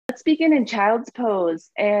Let's begin in child's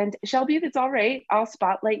pose. And Shelby, if it's all right, I'll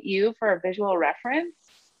spotlight you for a visual reference.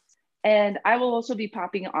 And I will also be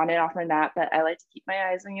popping on and off my mat, but I like to keep my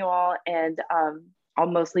eyes on you all, and I'll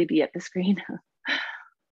mostly be at the screen.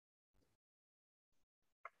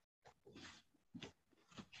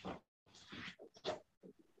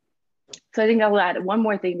 So I think I'll add one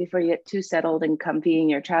more thing before you get too settled and comfy in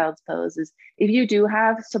your child's pose is if you do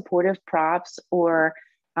have supportive props or,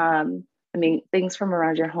 things from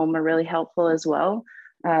around your home are really helpful as well.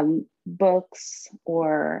 Books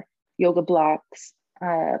or yoga blocks.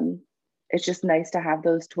 It's just nice to have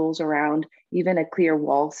those tools around. Even a clear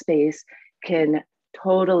wall space can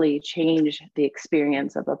totally change the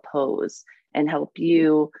experience of a pose and help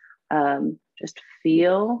you just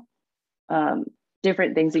feel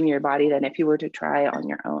different things in your body than if you were to try on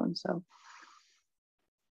your own. So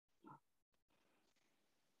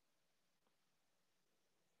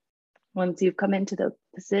once you've come into the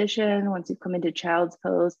position, once you've come into child's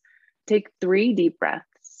pose, take 3 deep breaths.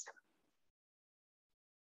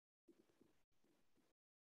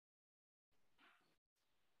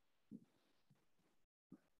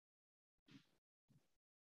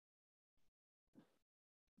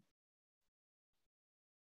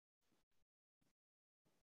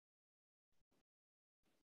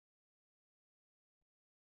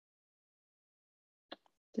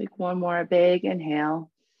 Take one more big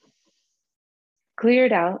inhale. Clear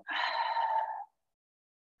it out.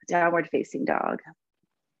 Downward facing dog.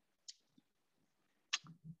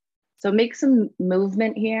 So make some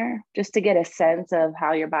movement here just to get a sense of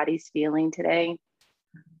how your body's feeling today.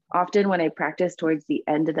 Often when I practice towards the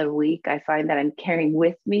end of the week, I find that I'm carrying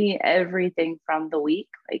with me everything from the week,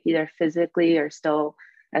 like either physically or still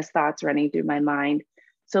as thoughts running through my mind.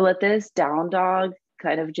 So let this down dog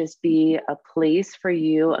kind of just be a place for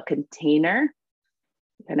you, a container,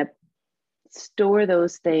 kind of store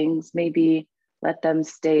those things, maybe let them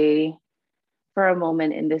stay for a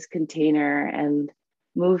moment in this container and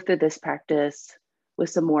move through this practice with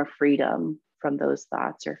some more freedom from those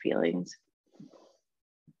thoughts or feelings.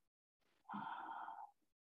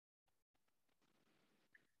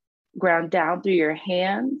 Ground down through your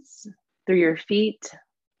hands, through your feet.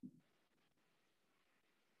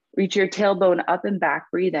 Reach your tailbone up and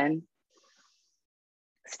back, breathe in.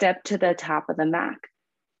 Step to the top of the mat,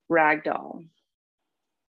 ragdoll.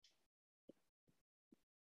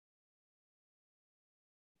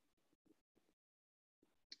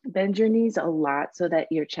 Bend your knees a lot so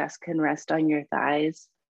that your chest can rest on your thighs.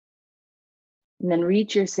 And then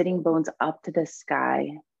reach your sitting bones up to the sky.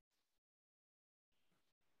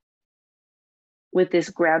 With this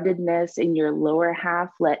groundedness in your lower half,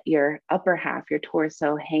 let your upper half, your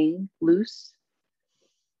torso, hang loose.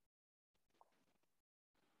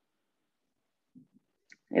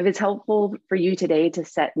 If it's helpful for you today to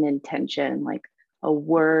set an intention, like a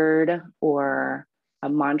word or a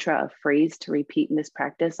mantra, a phrase to repeat in this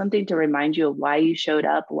practice, something to remind you of why you showed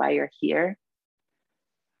up, why you're here.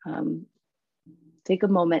 Take a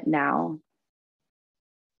moment now.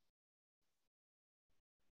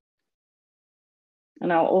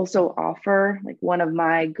 And I'll also offer like one of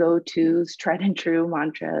my go-tos, tried and true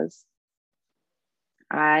mantras.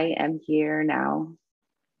 I am here now.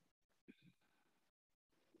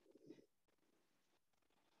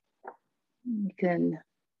 You can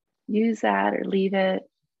use that or leave it.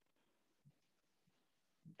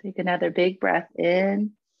 Take another big breath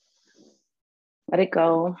in. Let it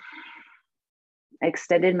go.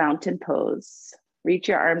 Extended mountain pose. Reach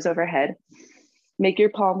your arms overhead. Make your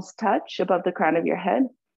palms touch above the crown of your head.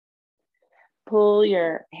 Pull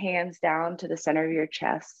your hands down to the center of your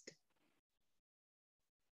chest.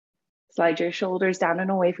 Slide your shoulders down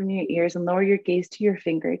and away from your ears and lower your gaze to your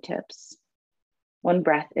fingertips. One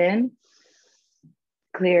breath in.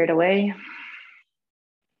 Clear it away.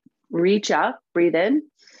 Reach up, breathe in.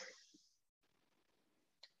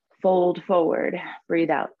 Fold forward,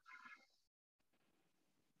 breathe out.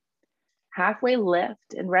 Halfway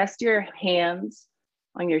lift and rest your hands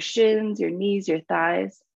on your shins, your knees, your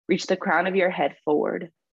thighs. Reach the crown of your head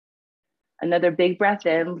forward. Another big breath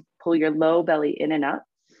in, pull your low belly in and up.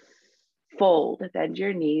 Fold, bend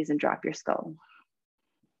your knees and drop your skull.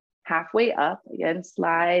 Halfway up, again,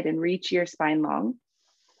 slide and reach your spine long.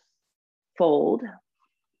 Fold.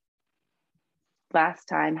 Last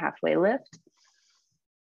time, halfway lift.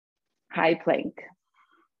 High plank.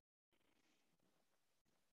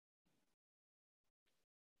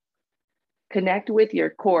 Connect with your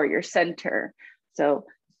core, your center. So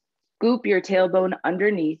scoop your tailbone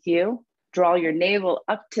underneath you. Draw your navel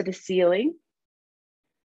up to the ceiling.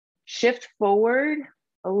 Shift forward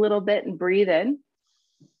a little bit and breathe in.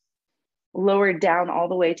 Lower down all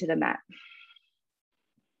the way to the mat.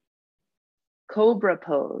 Cobra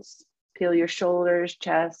pose. Peel your shoulders,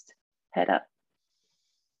 chest, head up.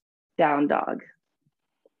 Down dog.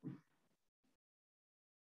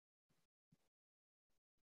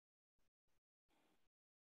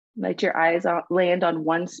 Let your eyes land on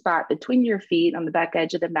one spot between your feet on the back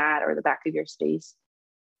edge of the mat or the back of your space.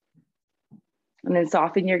 And then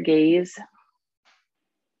soften your gaze.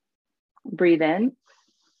 Breathe in.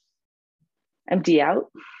 Empty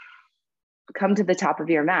out. Come to the top of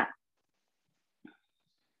your mat.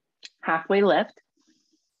 Halfway lift.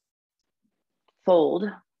 Fold.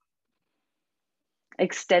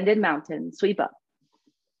 Extended mountain, sweep up.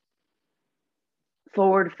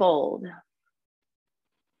 Forward fold.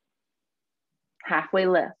 Halfway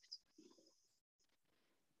lift.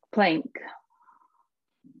 Plank.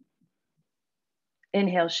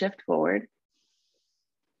 Inhale, shift forward.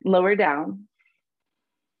 Lower down.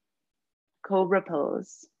 Cobra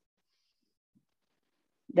pose.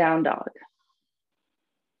 Down dog.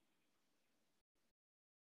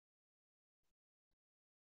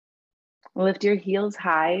 Lift your heels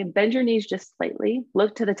high, bend your knees just slightly.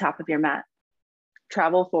 Look to the top of your mat.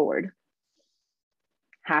 Travel forward.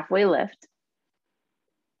 Halfway lift.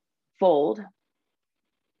 Fold.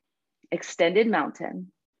 Extended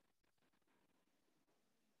mountain.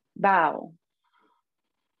 Bow.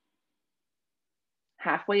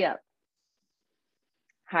 Halfway up.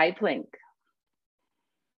 High plank.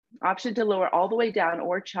 Option to lower all the way down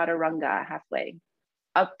or chaturanga halfway.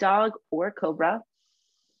 Up dog or cobra.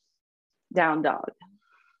 Down dog.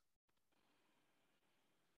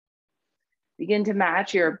 Begin to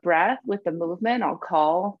match your breath with the movement. I'll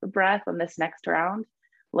call the breath on this next round.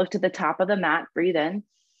 Look to the top of the mat, breathe in.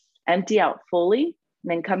 Empty out fully, and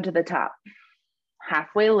then come to the top.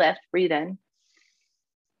 Halfway lift, breathe in.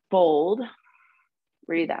 Fold,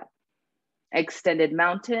 breathe out. Extended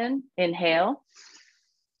mountain, inhale.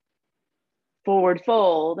 Forward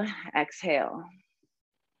fold, exhale.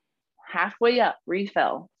 Halfway up,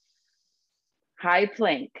 refill. High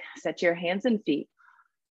plank, set your hands and feet.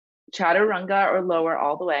 Chaturanga or lower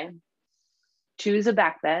all the way. Choose a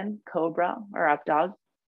back bend, cobra or up dog.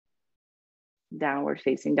 Downward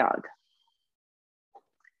facing dog.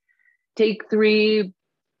 Take 3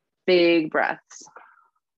 big breaths.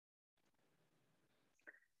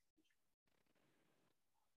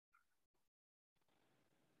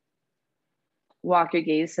 Walk your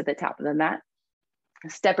gaze to the top of the mat.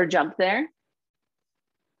 Step or jump there.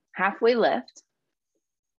 Halfway lift.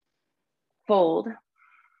 Fold.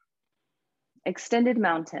 Extended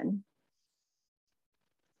mountain.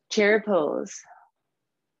 Chair pose.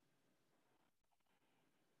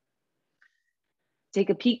 Take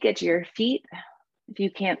a peek at your feet. If you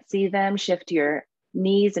can't see them, shift your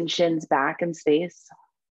knees and shins back in space.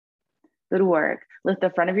 Good work. Lift the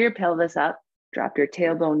front of your pelvis up. Drop your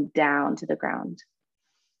tailbone down to the ground.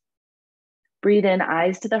 Breathe in,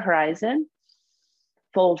 eyes to the horizon.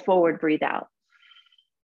 Fold forward, breathe out.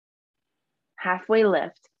 Halfway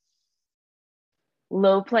lift.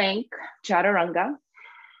 Low plank, chaturanga.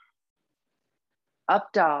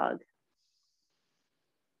 Up dog.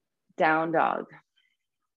 Down dog.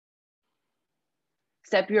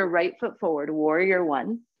 Step your right foot forward, warrior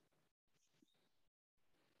one.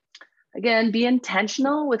 Again, be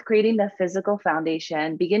intentional with creating the physical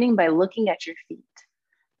foundation, beginning by looking at your feet.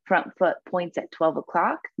 Front foot points at 12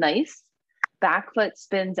 o'clock, nice. Back foot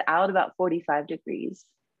spins out about 45 degrees.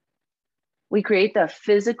 We create the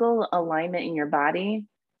physical alignment in your body.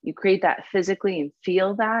 You create that physically and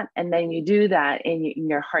feel that, and then you do that in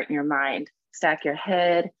your heart and your mind. Stack your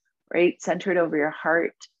head, right, centered over your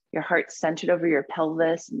heart centered over your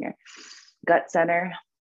pelvis and your gut center.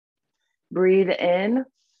 Breathe in,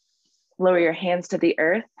 lower your hands to the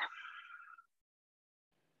earth.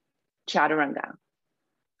 Chaturanga.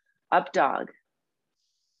 Up dog.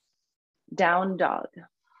 Down dog.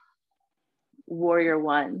 Warrior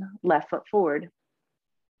one, left foot forward.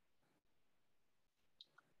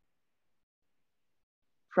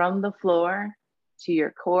 From the floor to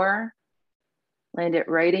your core, land it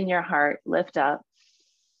right in your heart, lift up.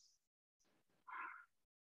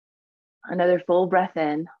 Another full breath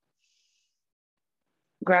in.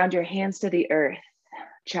 Ground your hands to the earth,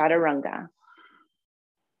 chaturanga.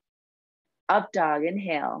 Up dog,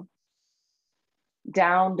 inhale.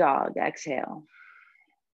 Down dog, exhale.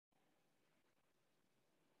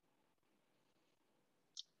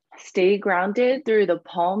 Stay grounded through the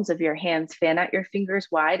palms of your hands. Fan out your fingers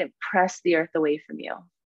wide and press the earth away from you.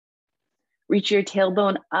 Reach your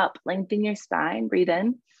tailbone up, lengthen your spine, breathe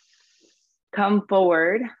in. Come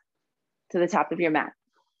forward to the top of your mat.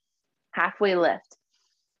 Halfway lift.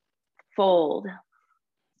 fold,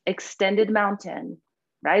 extended mountain,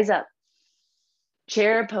 rise up,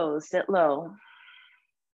 chair pose, sit low,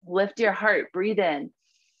 lift your heart, breathe in,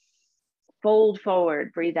 fold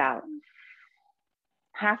forward, breathe out,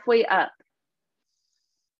 halfway up,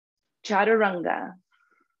 chaturanga,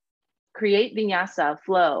 create vinyasa,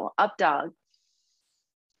 flow, up dog,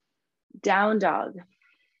 down dog,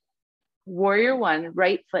 warrior one,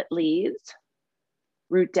 right foot leads,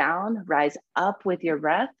 root down, rise up with your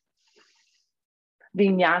breath,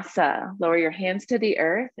 vinyasa, lower your hands to the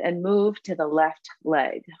earth and move to the left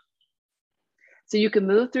leg. So you can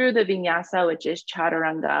move through the vinyasa, which is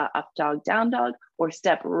chaturanga, up dog, down dog, or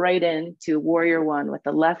step right into warrior one with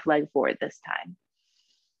the left leg forward this time.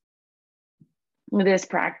 This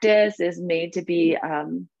practice is made to be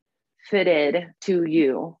fitted to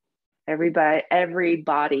you. Every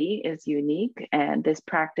body is unique, and this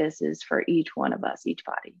practice is for each one of us, each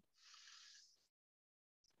body.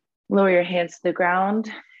 Lower your hands to the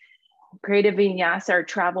ground, create a vinyasa or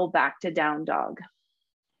travel back to down dog.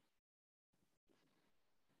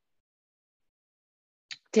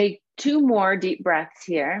 Take 2 more deep breaths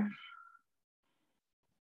here.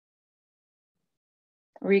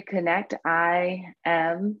 Reconnect, I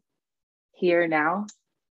am here now.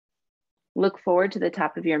 Look forward to the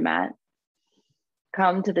top of your mat.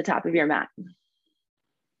 Come to the top of your mat.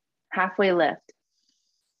 Halfway lift,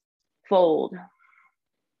 fold,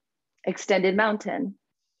 extended mountain,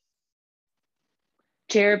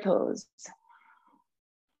 chair pose.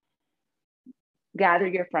 Gather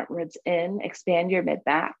your front ribs in, expand your mid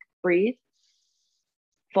back, breathe,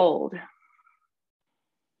 fold.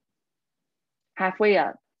 Halfway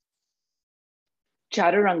up,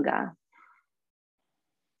 chaturanga,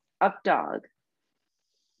 up dog,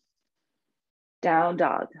 down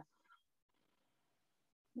dog,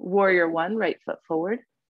 warrior one, right foot forward,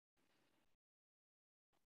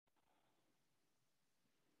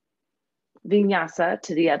 vinyasa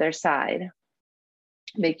to the other side.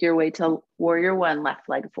 Make your way to warrior one, left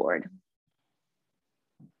leg forward.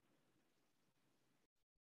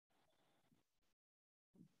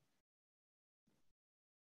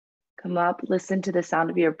 Come up, listen to the sound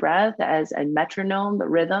of your breath as a metronome, the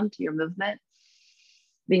rhythm to your movement.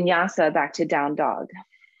 Vinyasa back to down dog.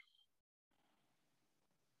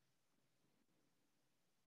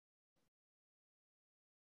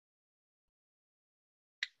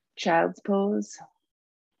 Child's pose.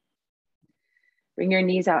 Bring your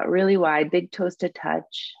knees out really wide, big toes to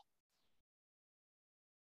touch.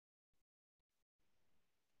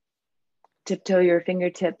 Tiptoe your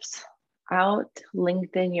fingertips out,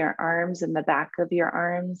 lengthen your arms and the back of your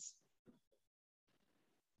arms.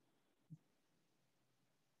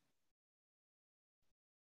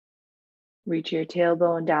 Reach your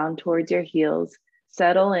tailbone down towards your heels.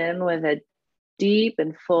 Settle in with a deep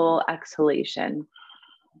and full exhalation.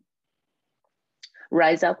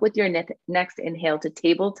 Rise up with your next inhale to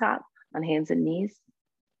tabletop on hands and knees.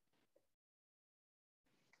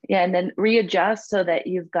 Yeah, and then readjust so that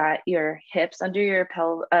you've got your hips under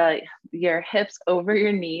your hips over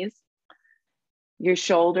your knees, your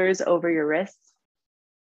shoulders over your wrists.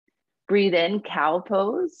 Breathe in, cow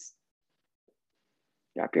pose.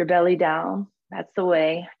 Drop your belly down. That's the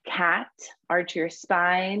way. Cat, arch your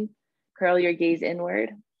spine, curl your gaze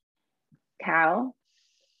inward. Cow.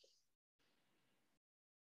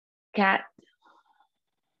 Cat.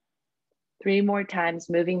 3 more times,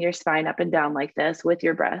 moving your spine up and down like this with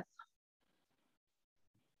your breath.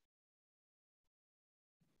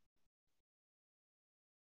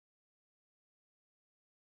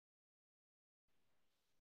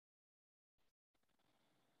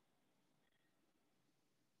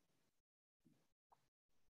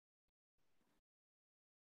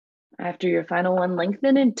 After your final one,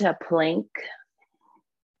 lengthen into plank.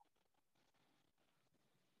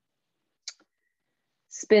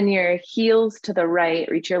 Spin your heels to the right,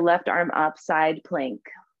 reach your left arm up, side plank.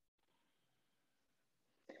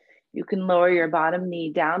 You can lower your bottom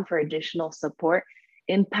knee down for additional support.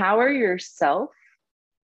 Empower yourself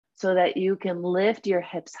so that you can lift your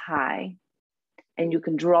hips high and you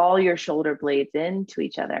can draw your shoulder blades into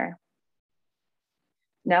each other.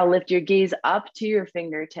 Now lift your gaze up to your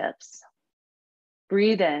fingertips.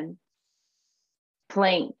 Breathe in,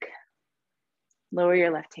 plank. Lower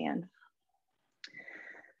your left hand.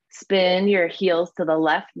 Spin your heels to the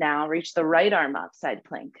left now. Reach the right arm up, side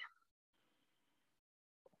plank.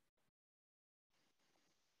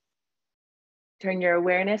 Turn your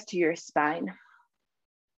awareness to your spine.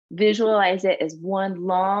 Visualize it as one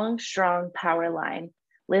long, strong power line.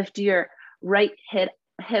 Lift your right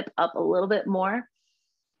hip up a little bit more.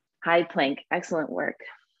 High plank, excellent work.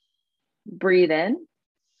 Breathe in.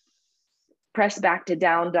 Press back to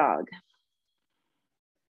down dog.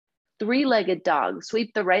 Three-legged dog.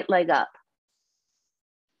 Sweep the right leg up.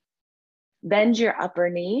 Bend your upper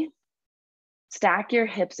knee. Stack your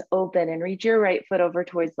hips open and reach your right foot over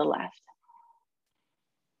towards the left.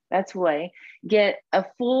 That's way. Get a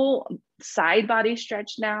full side body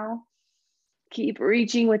stretch now. Keep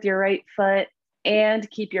reaching with your right foot and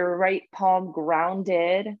keep your right palm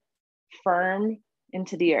grounded, firm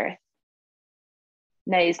into the earth.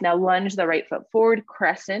 Nice. Now lunge the right foot forward,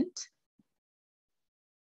 crescent.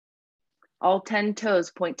 All 10 toes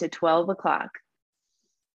point to 12 o'clock.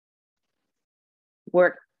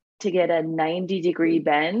 Work to get a 90-degree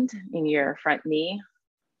bend in your front knee.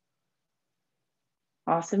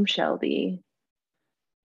 Awesome, Shelby.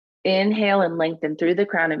 Inhale and lengthen through the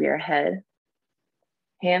crown of your head.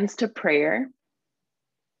 Hands to prayer.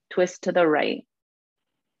 Twist to the right.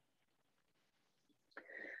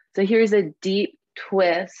 So here's a deep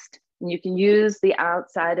twist. And you can use the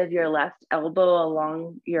outside of your left elbow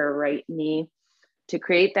along your right knee to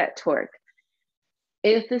create that torque.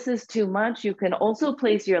 If this is too much, you can also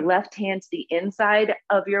place your left hand to the inside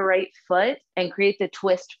of your right foot and create the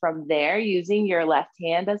twist from there using your left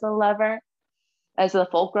hand as a lever, as a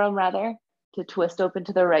fulcrum rather, to twist open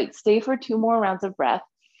to the right. Stay for 2 more rounds of breath.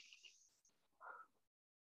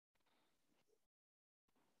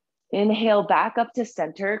 Inhale back up to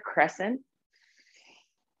center, crescent.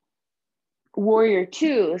 Warrior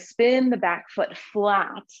 2, spin the back foot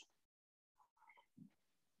flat.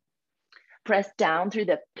 Press down through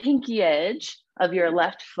the pinky edge of your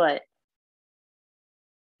left foot.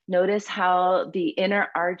 Notice how the inner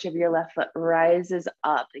arch of your left foot rises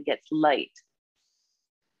up and gets light.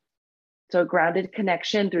 So grounded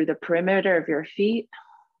connection through the perimeter of your feet.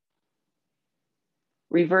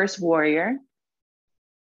 Reverse warrior.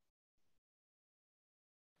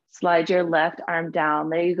 Slide your left arm down.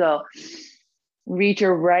 There you go. Reach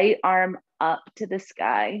your right arm up to the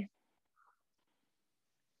sky.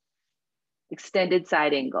 Extended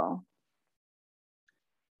side angle.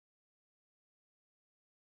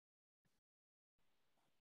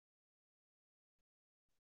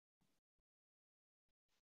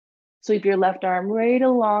 Sweep your left arm right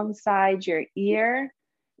alongside your ear.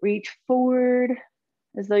 Reach forward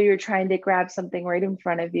as though you're trying to grab something right in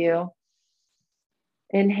front of you.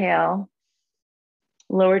 Inhale.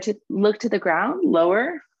 Look to the ground,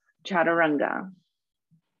 lower, chaturanga.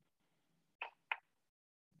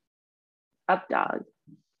 Up dog.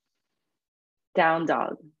 Down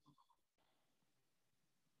dog.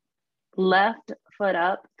 Left foot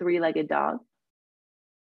up, 3-legged dog.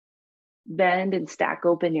 Bend and stack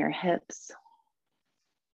open your hips.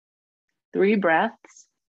 3 breaths.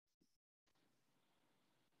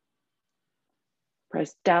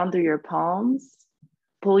 Press down through your palms.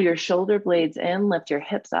 Pull your shoulder blades in, lift your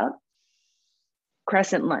hips up.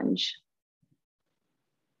 Crescent lunge.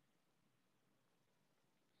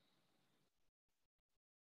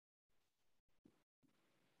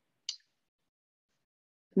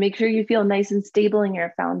 Make sure you feel nice and stable in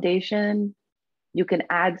your foundation. You can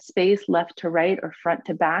add space left to right or front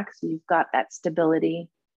to back so you've got that stability.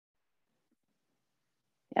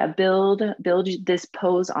 Yeah, build this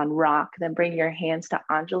pose on rock, then bring your hands to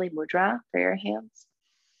Anjali Mudra for your hands.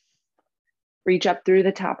 Reach up through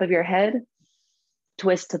the top of your head,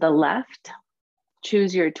 twist to the left.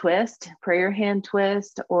 Choose your twist, prayer hand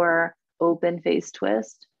twist or open face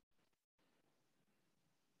twist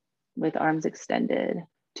with arms extended.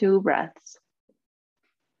 2 breaths.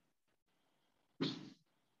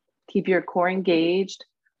 Keep your core engaged.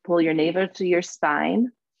 Pull your navel to your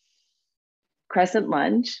spine. Crescent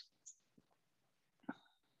lunge.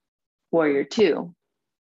 Warrior 2.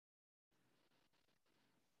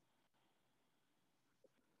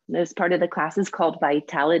 This part of the class is called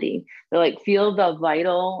vitality. So like feel the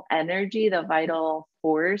vital energy, the vital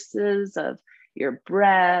forces of your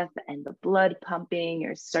breath and the blood pumping,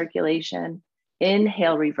 your circulation.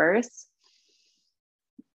 Inhale, reverse.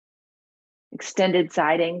 Extended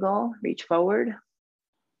side angle, reach forward.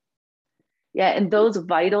 Yeah, and those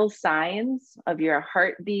vital signs of your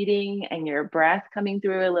heart beating and your breath coming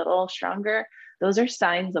through a little stronger, those are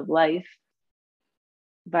signs of life,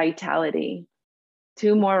 vitality.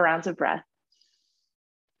 2 more rounds of breath.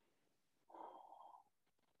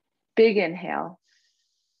 Big inhale.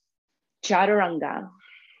 Chaturanga.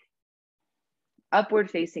 Upward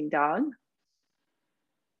facing dog.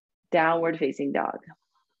 Downward facing dog.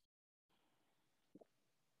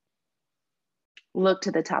 Look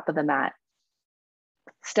to the top of the mat.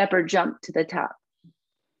 Step or jump to the top.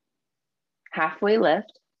 Halfway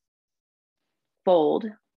lift. Fold.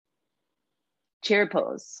 Chair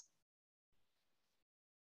pose.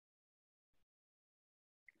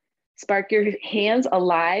 Spark your hands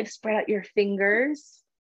alive, spread out your fingers,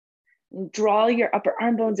 and draw your upper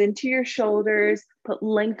arm bones into your shoulders, put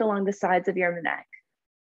length along the sides of your neck.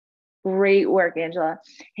 Great work, Angela.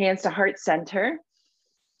 Hands to heart center.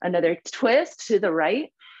 Another twist to the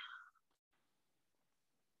right.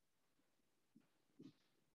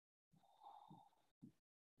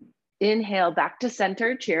 Inhale, back to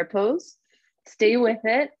center, chair pose. Stay with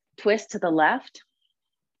it, twist to the left.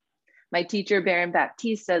 My teacher, Baron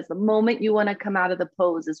Baptiste, says the moment you want to come out of the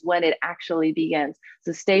pose is when it actually begins.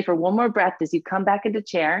 So stay for one more breath as you come back into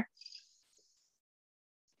chair.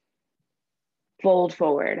 Fold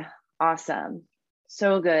forward. Awesome.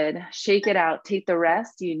 So good. Shake it out. Take the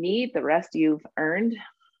rest you need, the rest you've earned.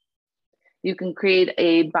 You can create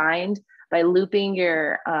a bind by looping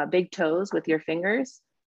your big toes with your fingers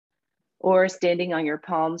or standing on your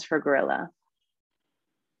palms for gorilla.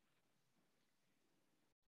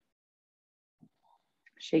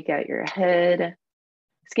 Shake out your head,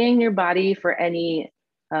 scanning your body for any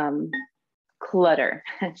clutter.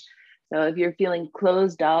 So if you're feeling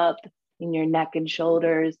closed up in your neck and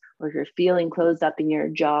shoulders, or if you're feeling closed up in your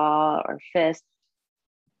jaw or fist,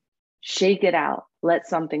 shake it out, let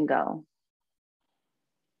something go.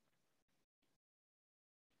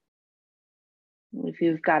 If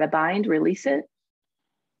you've got a bind, release it.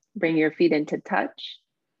 Bring your feet into touch.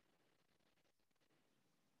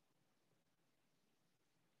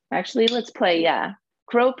 Actually, let's play,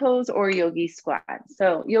 crow pose or yogi squat.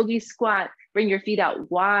 So yogi squat, bring your feet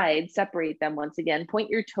out wide, separate them once again, point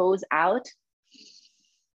your toes out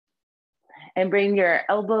and bring your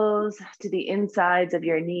elbows to the insides of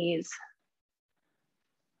your knees.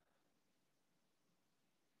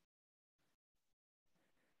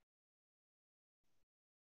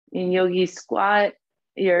 In yogi squat,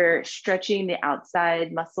 you're stretching the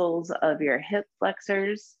outside muscles of your hip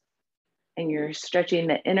flexors, and you're stretching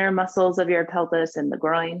the inner muscles of your pelvis and the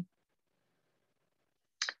groin.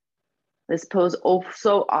 This pose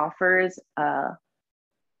also offers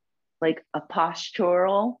like a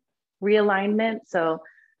postural realignment. So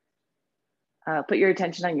put your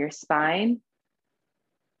attention on your spine.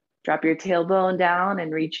 Drop your tailbone down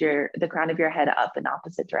and reach the crown of your head up in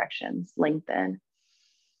opposite directions. Lengthen.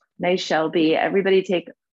 Nice, Shelby. Everybody take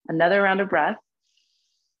another round of breath.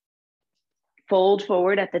 Fold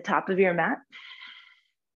forward at the top of your mat.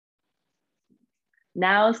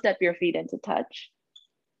 Now step your feet into touch.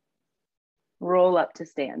 Roll up to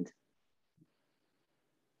stand.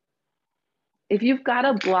 If you've got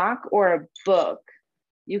a block or a book,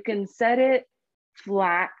 you can set it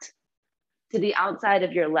flat to the outside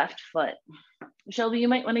of your left foot. Shelby, you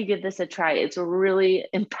might want to give this a try. It's a really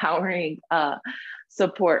empowering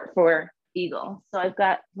support for eagle. So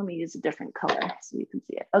let me use a different color so you can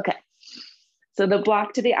see it. Okay. So the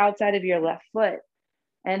block to the outside of your left foot,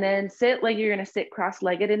 and then sit like you're going to sit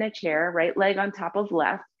cross-legged in a chair, right leg on top of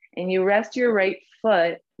left, and you rest your right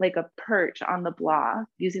foot like a perch on the block,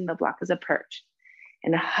 using the block as a perch,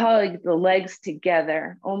 and hug the legs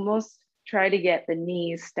together. Almost try to get the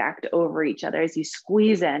knees stacked over each other as you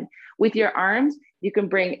squeeze in. With your arms, you can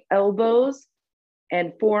bring elbows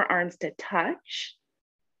and forearms to touch.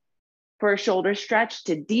 For a shoulder stretch,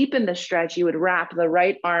 to deepen the stretch, you would wrap the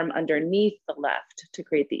right arm underneath the left to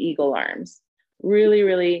create the eagle arms. Really,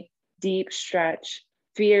 really deep stretch,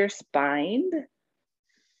 fierce bind.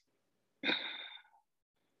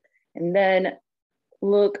 And then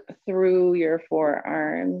look through your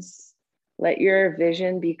forearms. Let your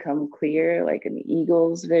vision become clear, like an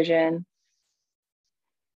eagle's vision,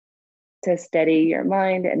 to steady your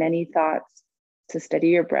mind and any thoughts, to steady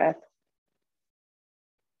your breath.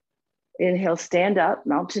 Inhale, stand up,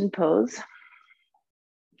 mountain pose.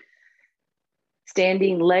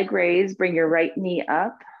 Standing leg raise, bring your right knee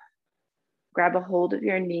up. Grab a hold of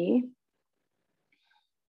your knee.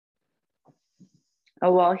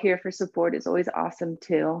 A wall here for support is always awesome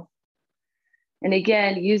too. And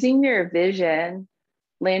again, using your vision,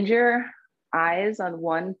 land your eyes on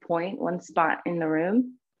one point, one spot in the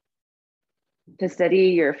room to steady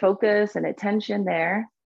your focus and attention there.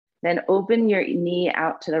 Then open your knee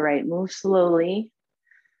out to the right. Move slowly.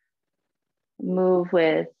 Move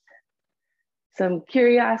with some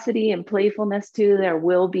curiosity and playfulness too. There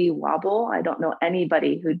will be wobble. I don't know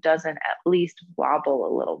anybody who doesn't at least wobble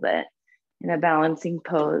a little bit in a balancing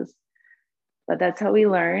pose. But that's how we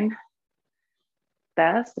learn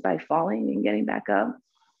best, by falling and getting back up.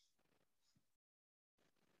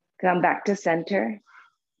 Come back to center.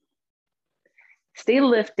 Stay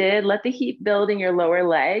lifted. Let the heat build in your lower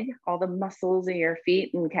leg, all the muscles in your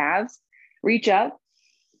feet and calves. Reach up.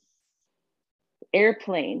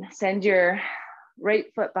 Airplane. Send your right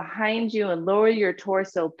foot behind you and lower your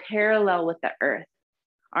torso parallel with the earth.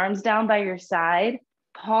 Arms down by your side,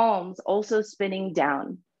 palms also spinning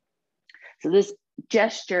down. So this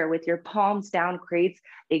gesture with your palms down creates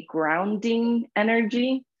a grounding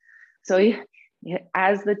energy. So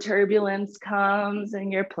as the turbulence comes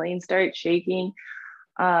and your plane starts shaking,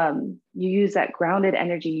 you use that grounded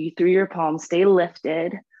energy through your palms. Stay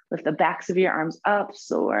lifted. Lift the backs of your arms up,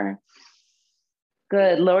 soar.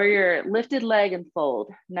 Good. Lower your lifted leg and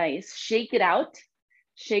fold. Nice. Shake it out.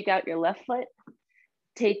 Shake out your left foot.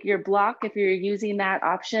 Take your block, if you're using that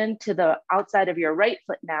option, to the outside of your right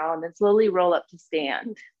foot now, and then slowly roll up to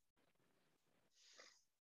stand.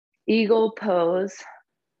 Eagle pose.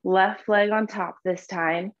 Left leg on top this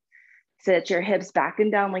time. Sit your hips back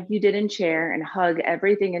and down like you did in chair and hug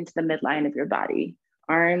everything into the midline of your body.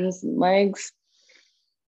 Arms and legs.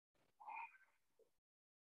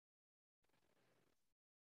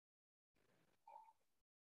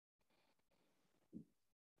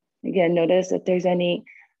 Again, notice if there's any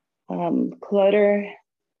clutter,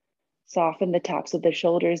 soften the tops of the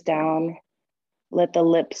shoulders down. Let the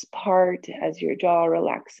lips part as your jaw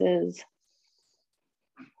relaxes.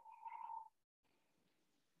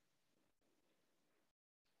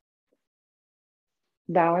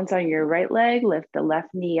 Balance on your right leg, lift the left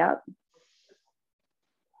knee up.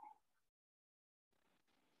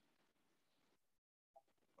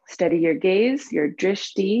 Steady your gaze, your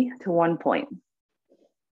drishti to one point.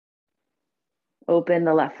 Open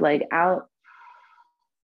the left leg out.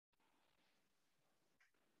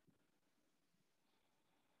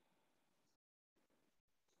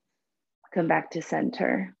 Come back to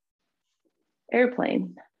center.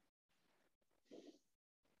 Airplane.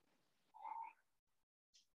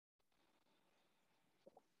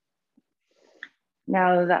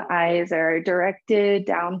 Now the eyes are directed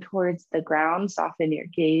down towards the ground. Soften your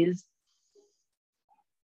gaze.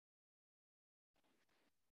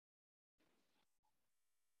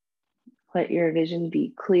 Let your vision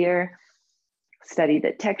be clear. Study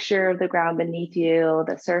the texture of the ground beneath you,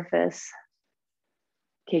 the surface.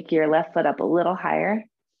 Kick your left foot up a little higher.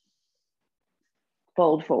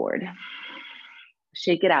 Fold forward.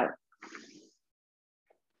 Shake it out.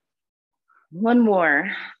 One more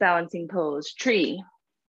balancing pose, tree.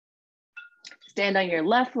 Stand on your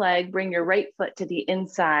left leg, bring your right foot to the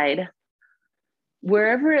inside.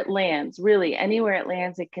 Wherever it lands, really anywhere it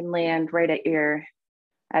lands, it can land right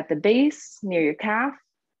at the base, near your calf,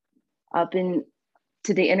 up in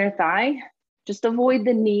to the inner thigh. Just avoid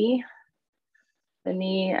the knee. The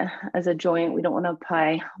knee as a joint, we don't want to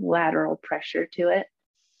apply lateral pressure to it.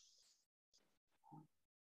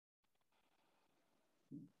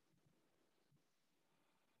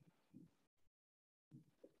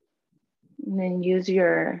 And then use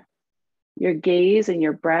your gaze and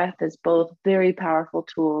your breath as both very powerful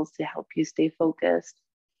tools to help you stay focused.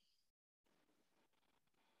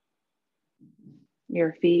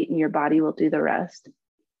 Your feet and your body will do the rest.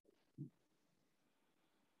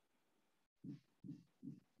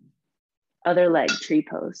 Other leg, tree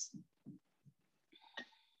pose.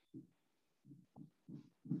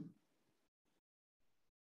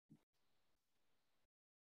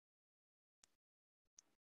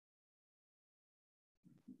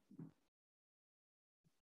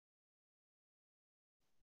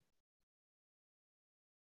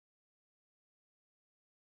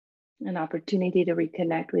 An opportunity to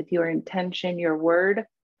reconnect with your intention, your word,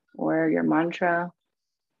 or your mantra.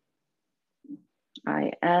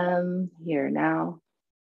 I am here now.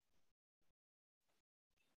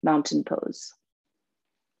 Mountain pose.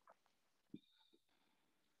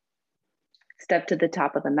 Step to the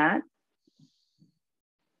top of the mat.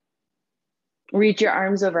 Reach your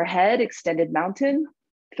arms overhead, extended mountain.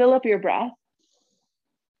 Fill up your breath.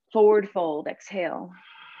 Forward fold, exhale.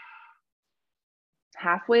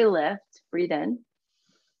 Halfway lift, breathe in.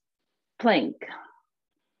 Plank.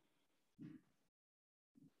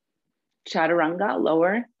 Chaturanga,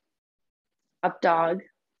 lower. Up dog.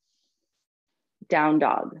 Down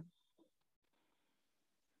dog.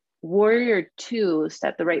 Warrior two,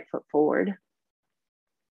 step the right foot forward.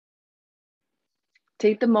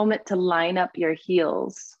 Take the moment to line up your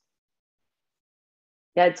heels.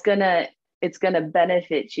 Yeah, it's gonna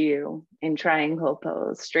benefit you in triangle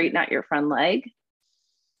pose. Straighten out your front leg.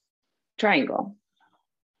 Triangle.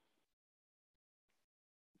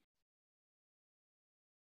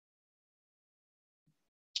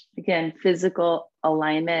 Again, physical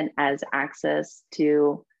alignment as access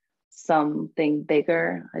to something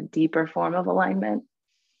bigger, a deeper form of alignment.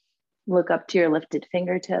 Look up to your lifted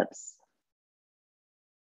fingertips.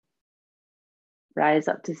 Rise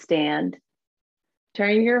up to stand.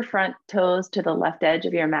 Turn your front toes to the left edge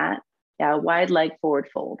of your mat. Yeah, wide leg forward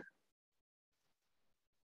fold.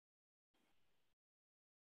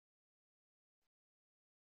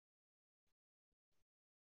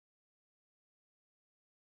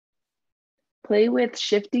 Play with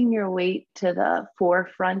shifting your weight to the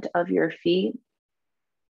forefront of your feet.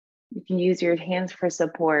 You can use your hands for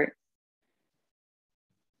support.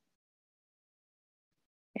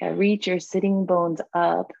 Yeah, reach your sitting bones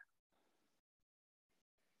up.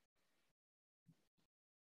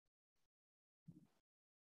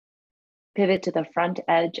 Pivot to the front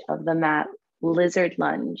edge of the mat, lizard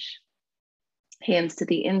lunge. Hands to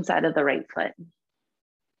the inside of the right foot.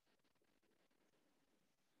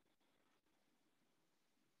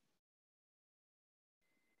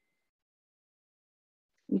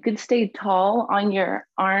 You can stay tall on your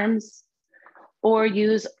arms or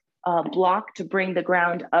use a block to bring the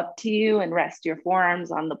ground up to you and rest your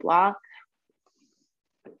forearms on the block.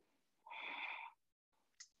 I'll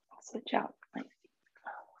switch out.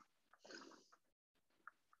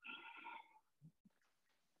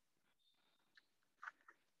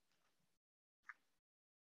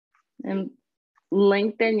 And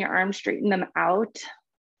lengthen your arms, straighten them out.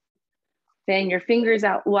 Fan your fingers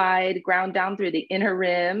out wide, ground down through the inner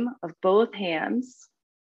rim of both hands.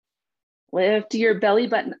 Lift your belly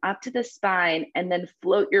button up to the spine and then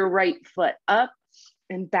float your right foot up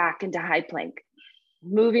and back into high plank,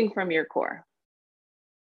 moving from your core.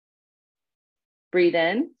 Breathe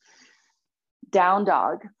in, down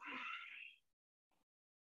dog.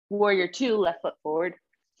 Warrior two, left foot forward.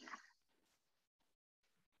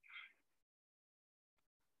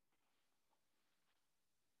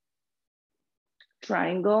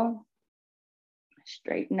 Triangle,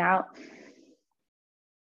 straighten out.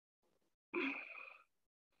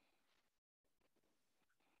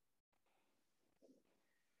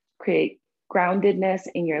 Create groundedness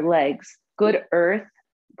in your legs, good earth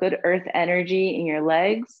energy in your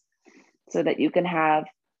legs so that you can have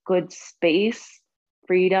good space,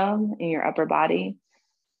 freedom in your upper body.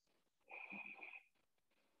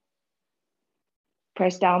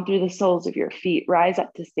 Press down through the soles of your feet, rise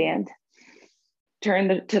up to stand.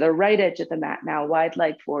 Turn to the right edge of the mat now, wide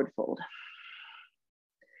leg forward fold.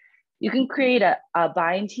 You can create a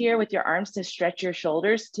bind here with your arms to stretch your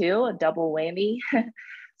shoulders too, a double whammy.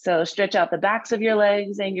 So stretch out the backs of your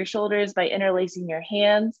legs and your shoulders by interlacing your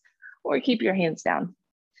hands, or keep your hands down.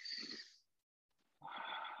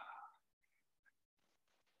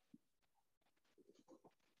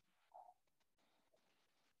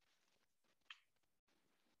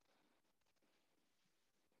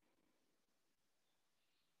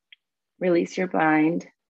 Release your bind,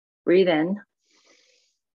 breathe in.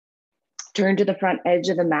 Turn to the front edge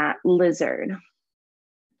of the mat, lizard.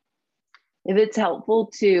 If it's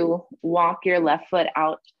helpful to walk your left foot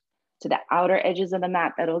out to the outer edges of the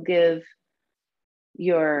mat, that'll give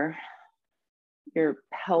your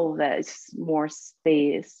pelvis more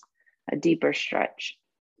space, a deeper stretch.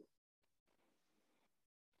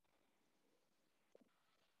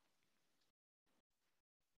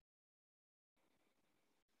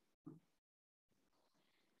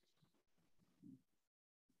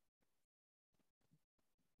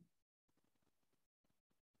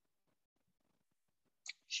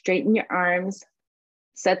 Straighten your arms,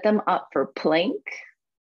 set them up for plank.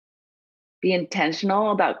 Be intentional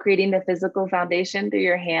about creating the physical foundation through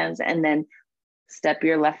your hands, and then step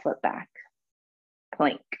your left foot back,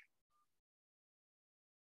 plank.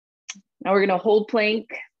 Now we're gonna hold plank.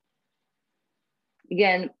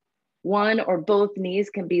 Again, one or both knees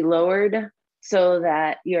can be lowered so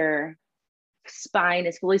that your spine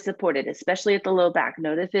is fully supported, especially at the low back.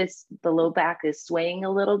 Notice if the low back is swaying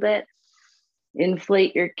a little bit.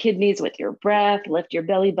 Inflate your kidneys with your breath, lift your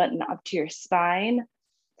belly button up to your spine.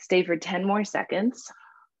 Stay for 10 more seconds.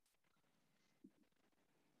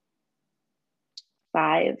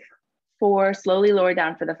 5, 4, slowly lower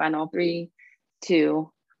down for the final 3, 2,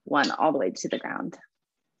 1, all the way to the ground.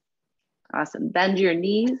 Awesome, bend your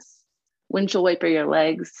knees, windshield wiper your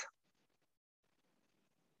legs.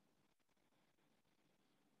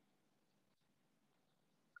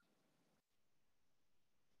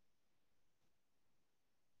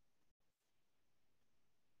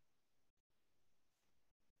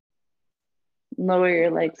 Lower your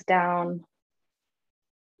legs down.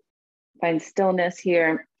 Find stillness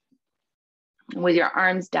here with your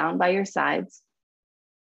arms down by your sides,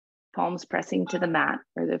 palms pressing to the mat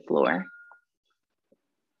or the floor.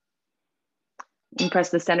 And press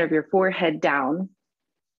the center of your forehead down.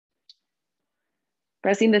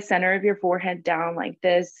 Pressing the center of your forehead down like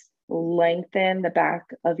this, lengthen the back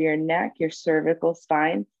of your neck, your cervical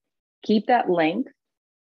spine. Keep that length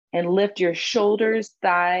and lift your shoulders,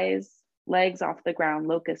 thighs, legs off the ground,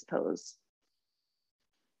 locust pose.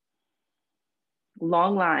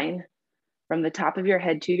 Long line from the top of your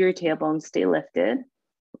head to your tailbone, stay lifted.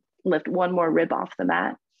 Lift one more rib off the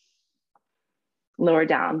mat. Lower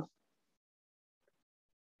down.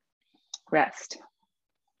 Rest.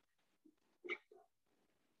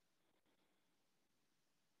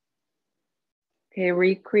 Okay,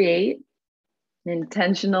 recreate an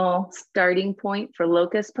intentional starting point for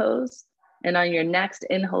locust pose. And on your next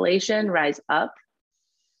inhalation, rise up.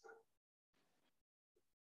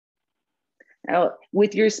 Now,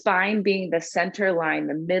 with your spine being the center line,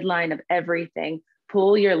 the midline of everything,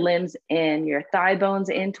 pull your limbs in, your thigh bones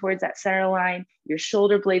in towards that center line, your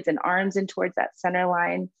shoulder blades and arms in towards that center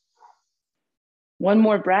line. One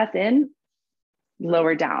more breath in,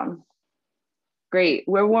 lower down. Great,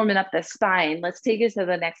 we're warming up the spine. Let's take it to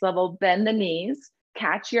the next level. Bend the knees,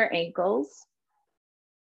 catch your ankles,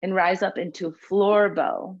 and rise up into floor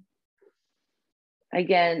bow.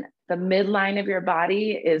 Again, the midline of your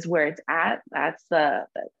body is where it's at. That's the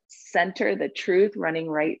center, the truth running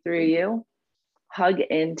right through you. Hug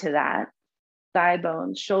into that. Thigh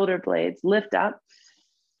bones, shoulder blades, lift up,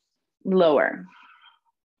 lower.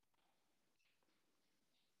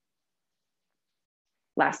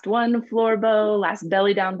 Last one, floor bow, last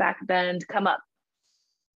belly down, back bend, come up.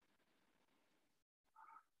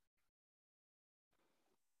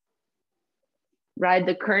 Ride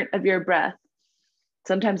the current of your breath.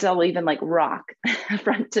 Sometimes I'll even like rock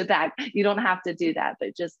front to back. You don't have to do that,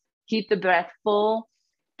 but just keep the breath full,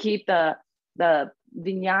 keep the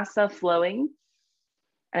vinyasa flowing,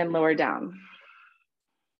 and lower down.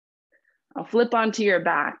 I'll flip onto your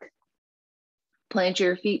back. Plant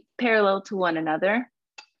your feet parallel to one another,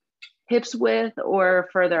 hips width or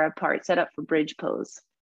further apart. Set up for bridge pose.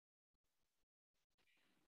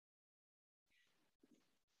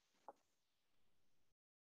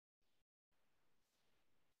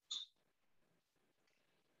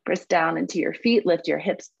 Press down into your feet, lift your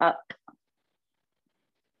hips up.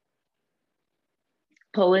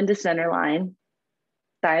 Pull into center line,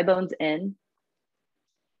 thigh bones in.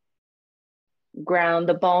 Ground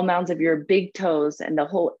the ball mounds of your big toes and the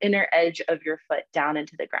whole inner edge of your foot down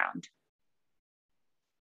into the ground.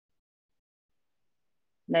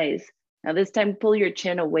 Nice. Now this time, pull your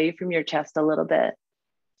chin away from your chest a little bit.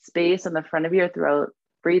 Space on the front of your throat.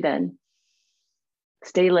 Breathe in.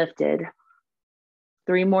 Stay lifted.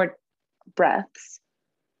 3 more breaths.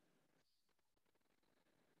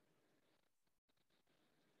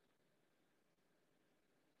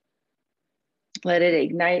 Let it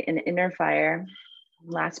ignite an inner fire.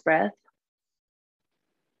 Last breath.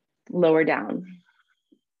 Lower down.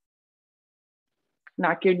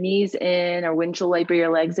 Knock your knees in or windshield wiper your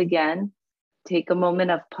legs again. Take a moment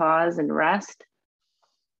of pause and rest.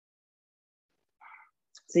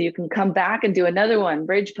 So you can come back and do another one,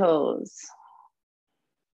 bridge pose.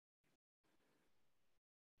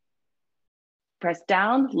 Press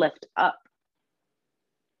down, lift up.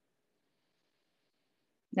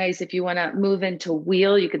 Nice. If you want to move into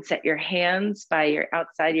wheel, you can set your hands by your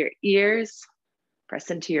outside your ears. Press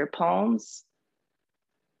into your palms.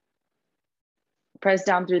 Press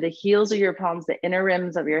down through the heels of your palms, the inner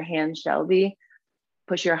rims of your hands, Shelby.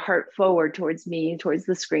 Push your heart forward towards me, towards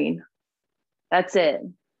the screen. That's it.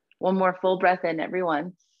 One more full breath in,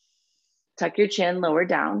 everyone. Tuck your chin, lower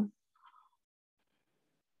down.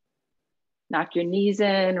 Knock your knees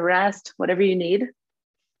in, rest, whatever you need.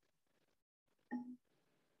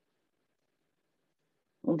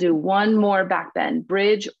 We'll do one more back bend,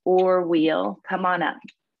 bridge or wheel. Come on up.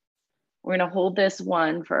 We're gonna hold this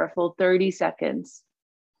one for a full 30 seconds.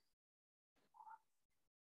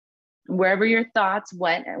 Wherever your thoughts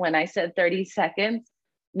went when I said 30 seconds,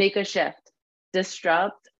 make a shift,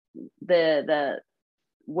 disrupt the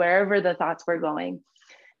wherever the thoughts were going,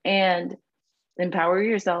 and empower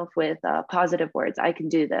yourself with positive words. I can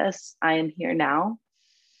do this. I am here now.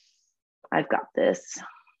 I've got this.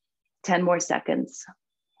 10 more seconds.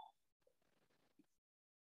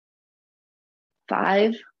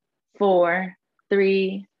 5, 4,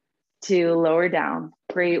 3, 2, lower down.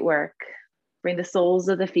 Great work. Bring the soles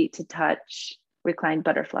of the feet to touch. Reclined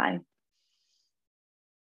butterfly.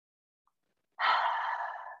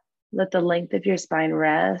 Let the length of your spine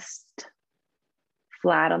rest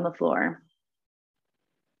flat on the floor.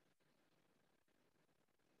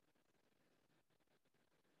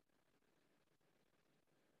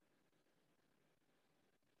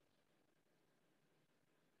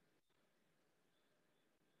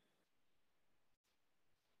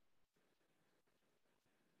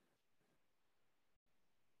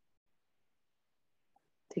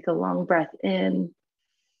 Take a long breath in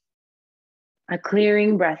A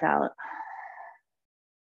clearing breath out.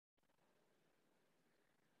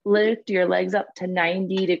 Lift your legs up to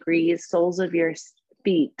 90 degrees, soles of your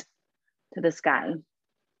feet to the sky.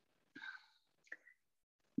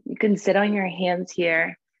 You can sit on your hands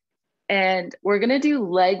here, and we're gonna do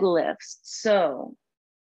leg lifts. So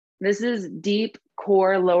this is deep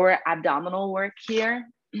core, lower abdominal work here.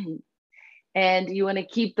 And you wanna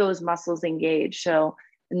keep those muscles engaged. So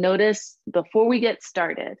notice before we get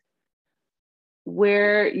started,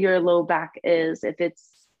 where your low back is. If it's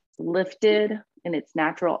lifted in its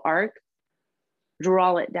natural arc,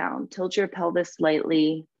 draw it down, tilt your pelvis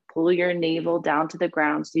slightly, pull your navel down to the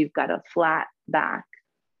ground so you've got a flat back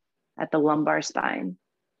at the lumbar spine.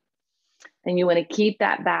 And you want to keep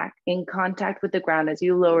that back in contact with the ground as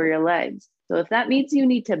you lower your legs. So if that means you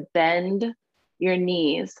need to bend your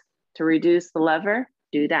knees to reduce the lever,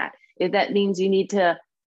 do that. If that means you need to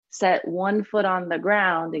set one foot on the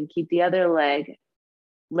ground and keep the other leg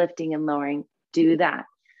lifting and lowering, do that.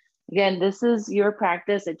 Again, this is your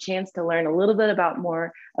practice, a chance to learn a little bit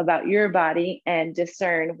more about your body and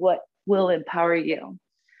discern what will empower you.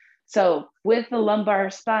 So with the lumbar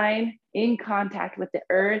spine in contact with the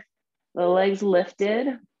earth, the legs lifted.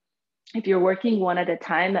 If you're working one at a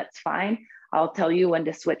time, that's fine. I'll tell you when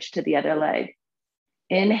to switch to the other leg.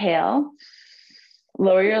 Inhale,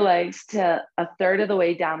 lower your legs to a third of the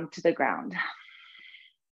way down to the ground.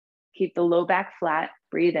 Keep the low back flat,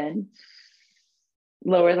 breathe in.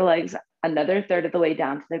 Lower the legs another third of the way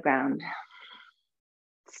down to the ground.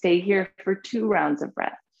 Stay here for 2 rounds of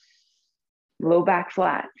breath. Low back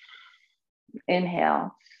flat.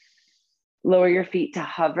 Inhale. Lower your feet to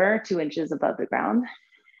hover 2 inches above the ground.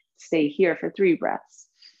 Stay here for 3 breaths.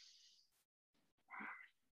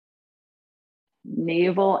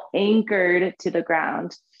 Navel anchored to the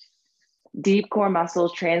ground. Deep core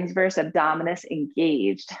muscles, transverse abdominis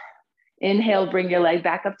engaged. Inhale, bring your leg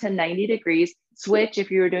back up to 90 degrees. Switch if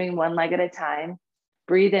you were doing one leg at a time.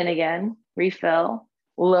 Breathe in again, refill.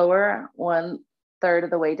 Lower 1/3 of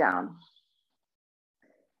the way down.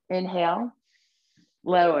 Inhale,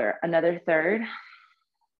 lower another third.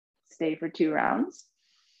 Stay for 2 rounds.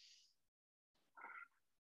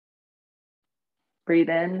 Breathe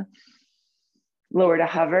in, lower to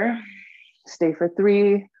hover. Stay for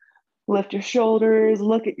 3. Lift your shoulders,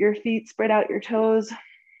 look at your feet, spread out your toes.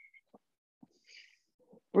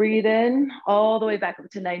 Breathe in all the way back up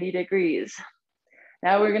to 90 degrees.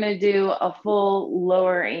 Now we're gonna do a full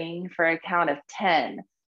lowering for a count of 10.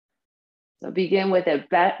 So begin with a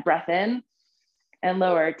breath in and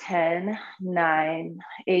lower 10, 9,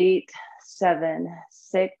 8, 7,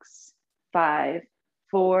 6, 5,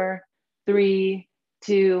 4, 3,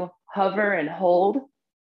 2, hover and hold.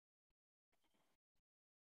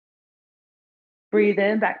 Breathe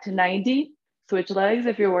in back to 90. Switch legs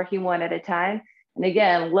if you're working one at a time. And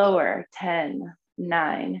again, lower 10,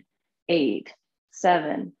 9, 8,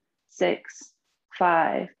 7, 6,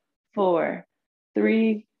 5, 4,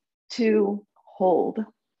 3, 2, hold.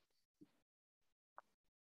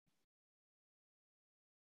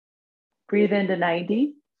 Breathe into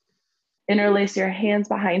 90. Interlace your hands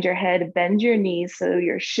behind your head, bend your knees so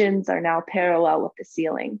your shins are now parallel with the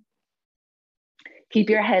ceiling. Keep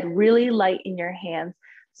your head really light in your hands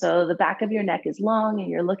so the back of your neck is long and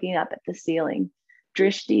you're looking up at the ceiling.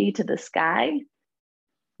 Drishti to the sky,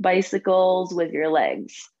 bicycles with your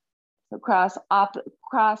legs. So cross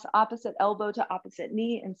opposite elbow to opposite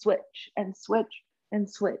knee and switch and switch and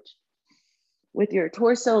switch. With your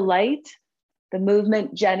torso light, the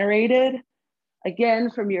movement generated again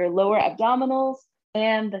from your lower abdominals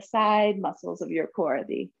and the side muscles of your core,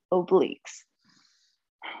 the obliques.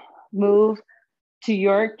 Move to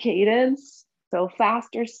your cadence, so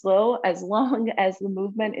fast or slow, as long as the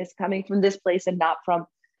movement is coming from this place and not from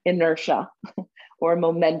inertia or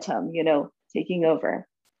momentum, taking over.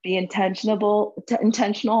 Be intentional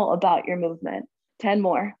about your movement. 10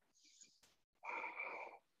 more.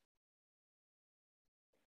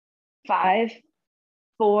 5,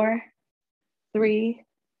 4, 3,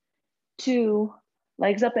 2,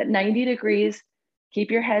 legs up at 90 degrees.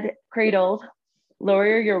 Keep your head cradled.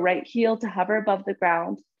 Lower your right heel to hover above the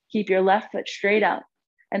ground. Keep your left foot straight up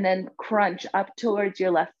and then crunch up towards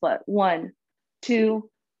your left foot. 1, 2,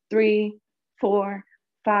 3, 4,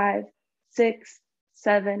 5, 6,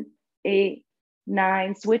 7, 8,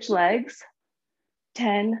 9. Switch legs.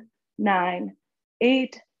 10, 9,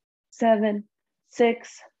 8, 7,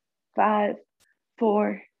 6, 5,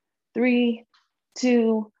 4, 3,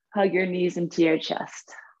 2. Hug your knees into your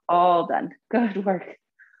chest. All done. Good work.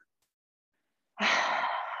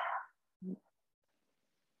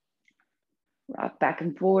 Rock back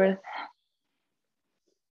and forth.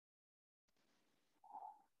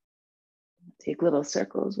 Take little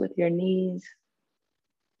circles with your knees.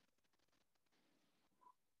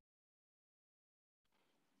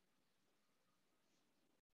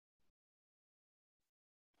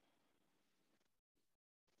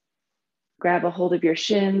 Grab a hold of your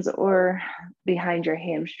shins or behind your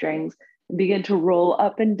hamstrings and begin to roll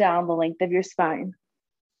up and down the length of your spine.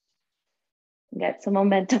 Get some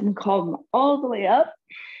momentum, calm all the way up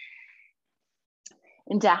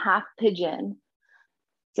into half pigeon.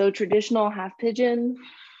 So traditional half pigeon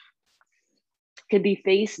could be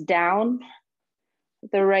face down,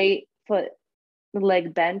 with the right foot, the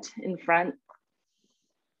leg bent in front,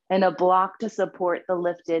 and a block to support the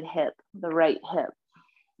lifted hip, the right hip,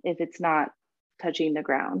 if it's not touching the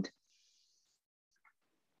ground.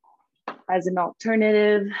 As an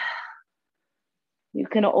alternative, you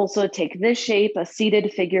can also take this shape, a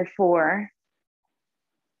seated figure 4,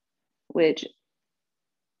 which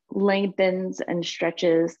lengthens and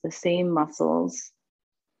stretches the same muscles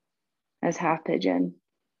as half pigeon.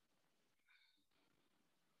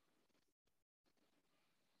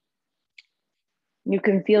 You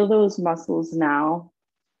can feel those muscles now.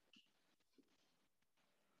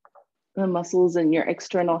 The muscles in your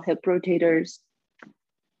external hip rotators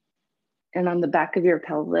and on the back of your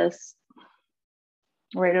pelvis,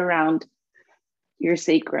 right around your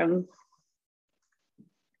sacrum.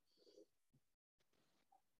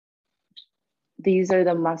 These are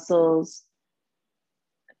the muscles,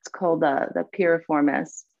 it's called the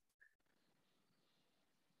piriformis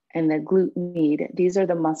and the glute med. These are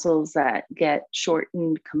the muscles that get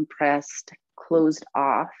shortened, compressed, closed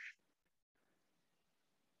off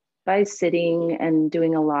by sitting and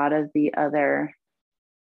doing a lot of the other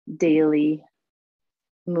daily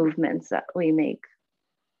movements that we make.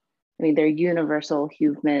 I mean, they're universal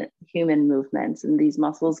human movements, and these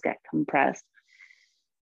muscles get compressed.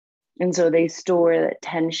 And so they store the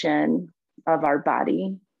tension of our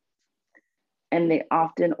body. And they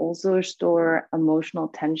often also store emotional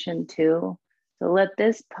tension too. So let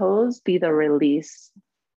this pose be the release,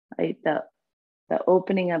 right? The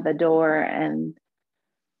opening of the door and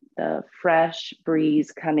the fresh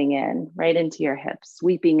breeze coming in right into your hips,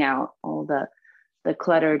 sweeping out all the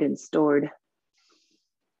cluttered and stored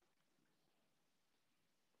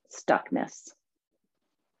stuckness.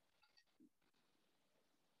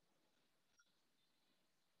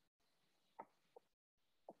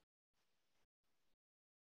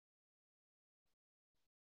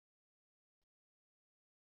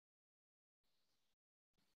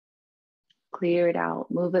 Clear it out,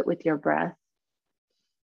 move it with your breath.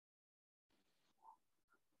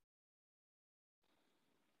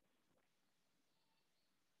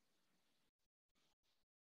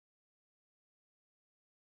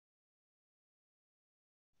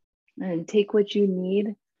 And take what you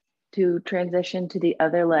need to transition to the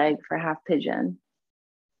other leg for half pigeon.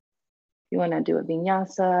 You want to do a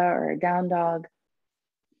vinyasa or a down dog,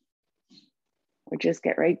 or just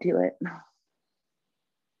get right to it.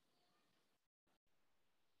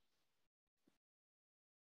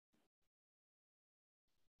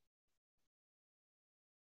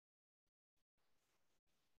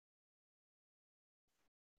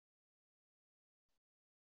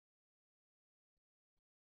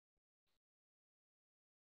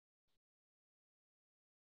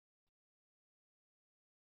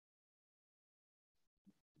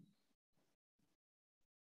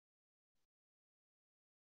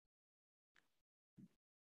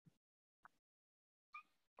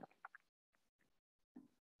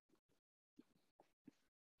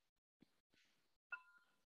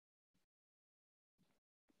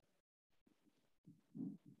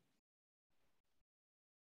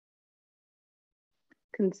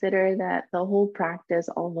 Consider that the whole practice,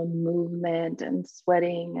 all the movement and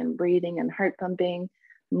sweating and breathing and heart pumping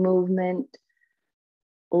movement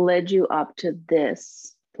led you up to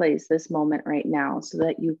this place, this moment right now, so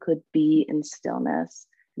that you could be in stillness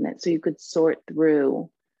and that so you could sort through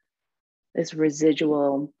this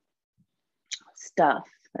residual stuff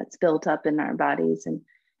that's built up in our bodies. And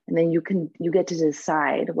then you get to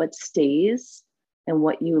decide what stays and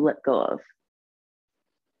what you let go of.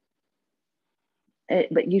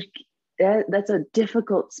 But that's a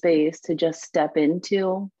difficult space to just step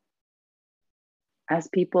into. As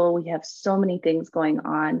people, we have so many things going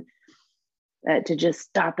on that to just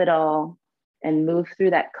stop it all and move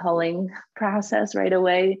through that culling process right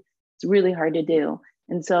away, it's really hard to do.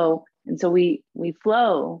 And so we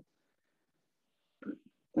flow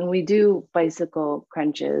and we do bicycle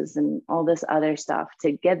crunches and all this other stuff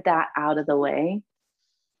to get that out of the way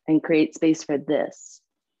and create space for this.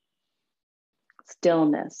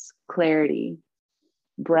 Stillness, clarity,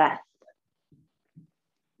 breath.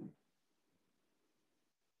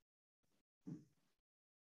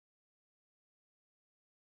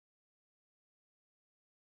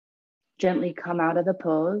 Gently come out of the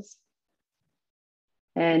pose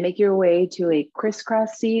and make your way to a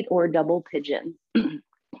crisscross seat or double pigeon.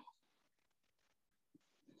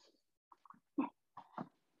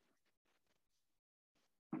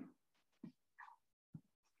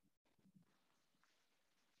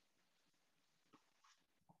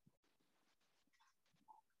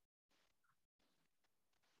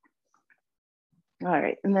 All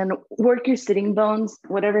right, and then work your sitting bones,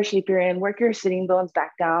 whatever shape you're in, work your sitting bones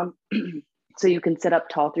back down so you can sit up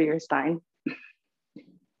tall through your spine.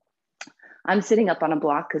 I'm sitting up on a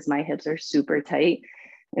block because my hips are super tight.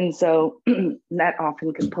 And so that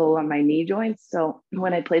often can pull on my knee joints. So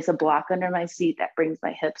when I place a block under my seat, that brings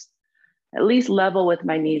my hips at least level with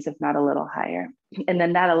my knees, if not a little higher. And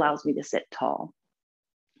then that allows me to sit tall.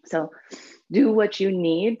 So do what you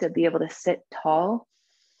need to be able to sit tall.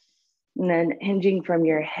 And then hinging from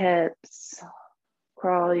your hips,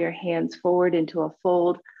 crawl your hands forward into a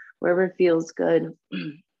fold, wherever feels good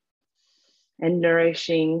and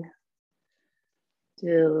nourishing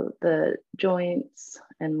to the joints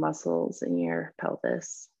and muscles in your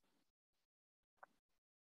pelvis.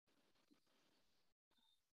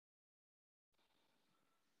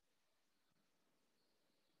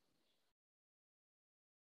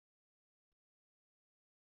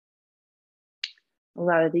 A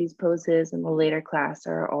lot of these poses in the later class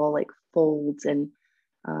are all like folds and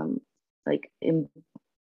like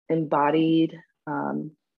embodied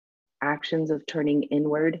actions of turning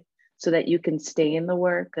inward so that you can stay in the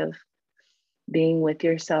work of being with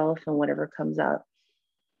yourself and whatever comes up.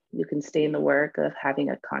 You can stay in the work of having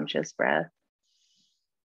a conscious breath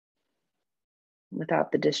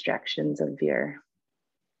without the distractions of your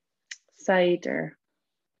sight or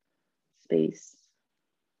space.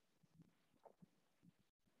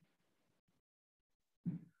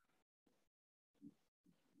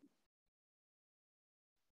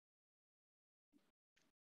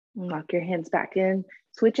 Lock your hands back in,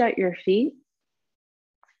 switch out your feet.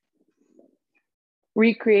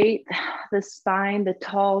 Recreate the spine, the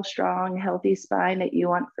tall, strong, healthy spine that you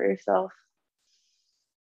want for yourself.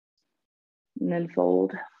 And then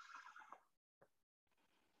fold.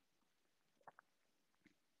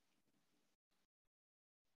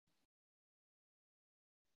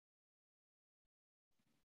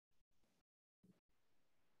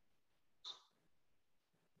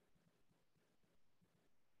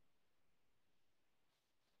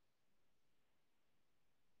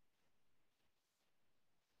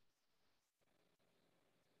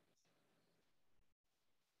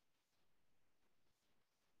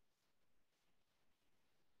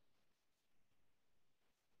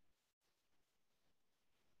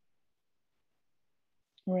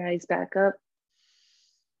 Rise back up.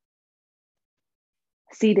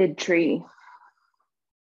 Seated tree.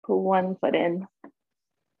 Put one foot in.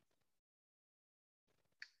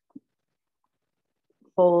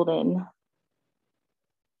 Fold in.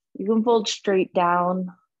 You can fold straight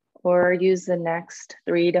down or use the next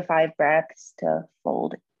 3 to 5 breaths to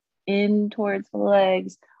fold in towards the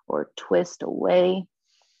legs or twist away.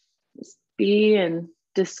 Just be in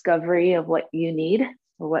discovery of what you need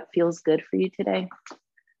or what feels good for you today.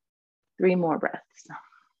 3 more breaths.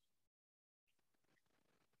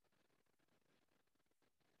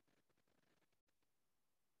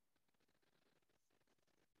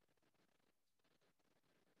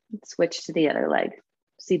 Switch to the other leg,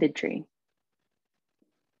 seated tree.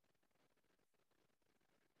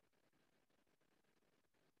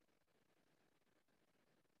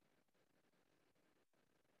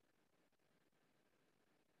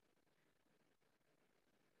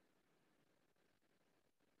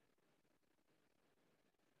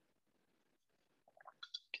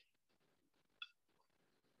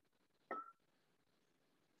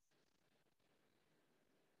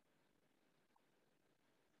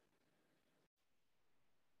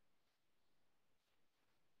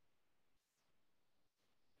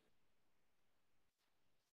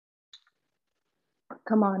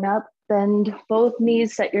 Come on up, bend both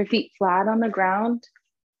knees, set your feet flat on the ground.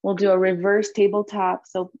 We'll do a reverse tabletop.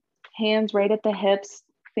 So hands right at the hips,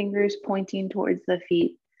 fingers pointing towards the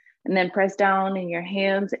feet. And then press down in your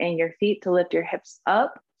hands and your feet to lift your hips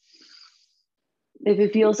up. If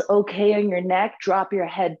it feels okay on your neck, drop your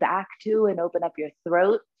head back too and open up your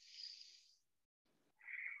throat.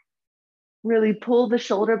 Really pull the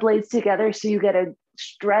shoulder blades together so you get a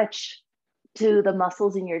stretch to the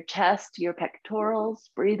muscles in your chest, your pectorals.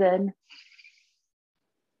 Breathe in.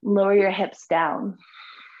 Lower your hips down.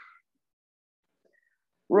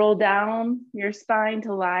 Roll down your spine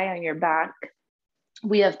to lie on your back.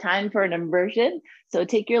 We have time for an inversion. So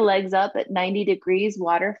take your legs up at 90 degrees,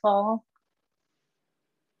 waterfall.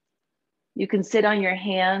 You can sit on your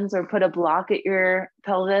hands or put a block at your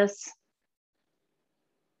pelvis.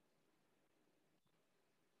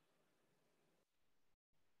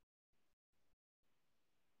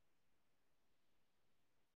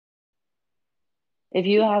 If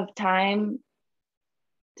you have time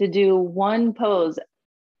to do one pose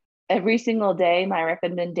every single day, my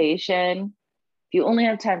recommendation, if you only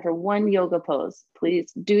have time for one yoga pose,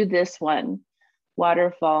 please do this one,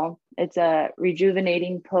 waterfall. It's a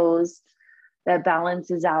rejuvenating pose that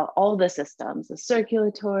balances out all the systems, the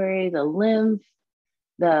circulatory, the lymph,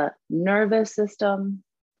 the nervous system.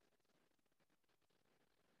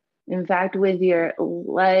 In fact, with your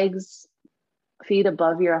legs, feet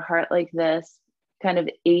above your heart like this, kind of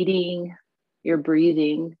aiding your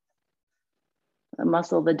breathing, the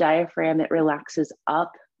muscle, the diaphragm, it relaxes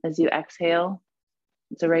up as you exhale.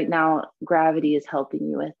 So right now, gravity is helping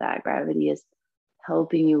you with that. Gravity is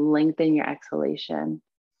helping you lengthen your exhalation.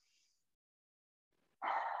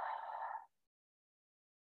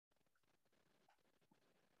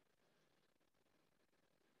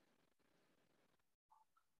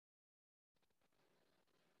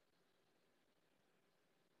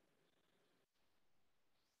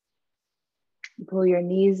 Pull your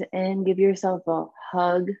knees in, give yourself a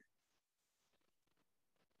hug.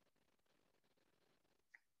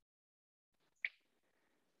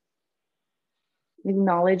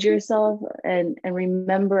 Acknowledge yourself and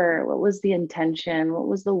remember what was the intention, what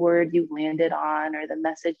was the word you landed on, or the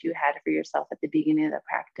message you had for yourself at the beginning of the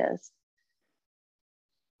practice.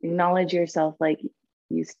 Acknowledge yourself like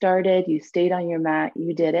you started, you stayed on your mat,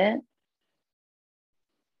 you did it.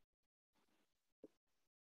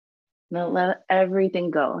 Now let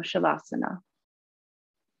everything go, Shavasana.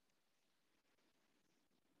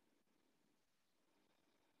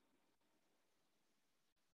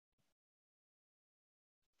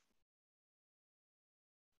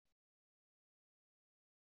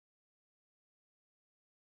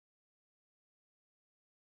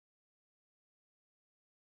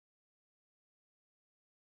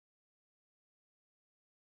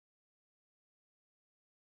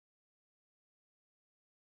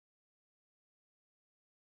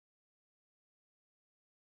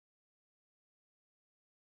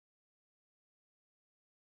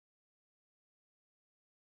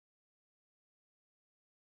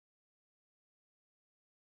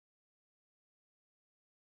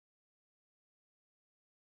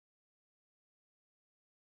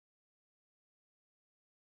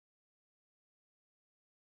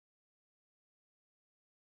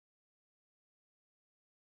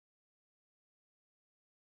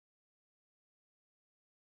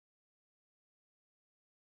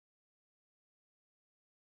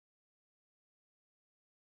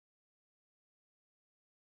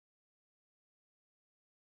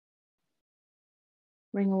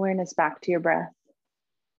 Bring awareness back to your breath.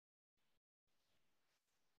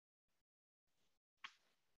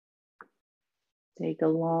 Take a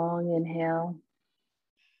long inhale.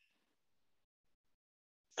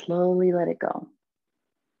 Slowly let it go.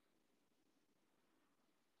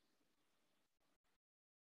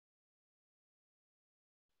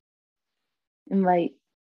 Invite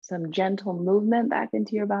some gentle movement back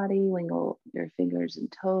into your body. Wiggle your fingers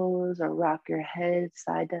and toes or rock your head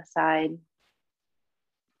side to side.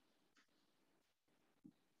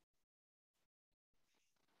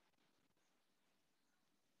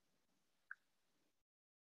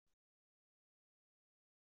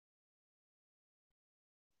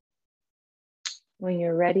 When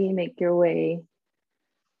you're ready, make your way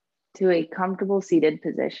to a comfortable seated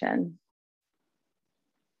position.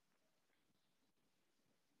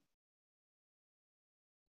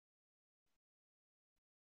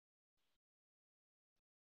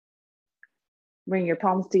 Bring your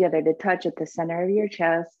palms together to touch at the center of your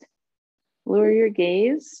chest. Lower your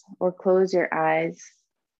gaze or close your eyes.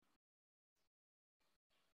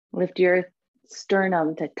 Lift your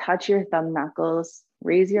sternum to touch your thumb knuckles.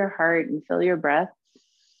 Raise your heart and fill your breath.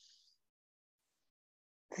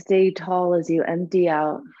 Stay tall as you empty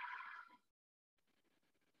out.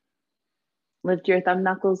 Lift your thumb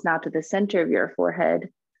knuckles now to the center of your forehead,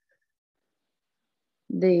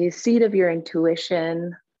 the seat of your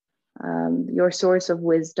intuition, your source of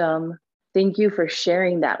wisdom. Thank you for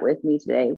sharing that with me today.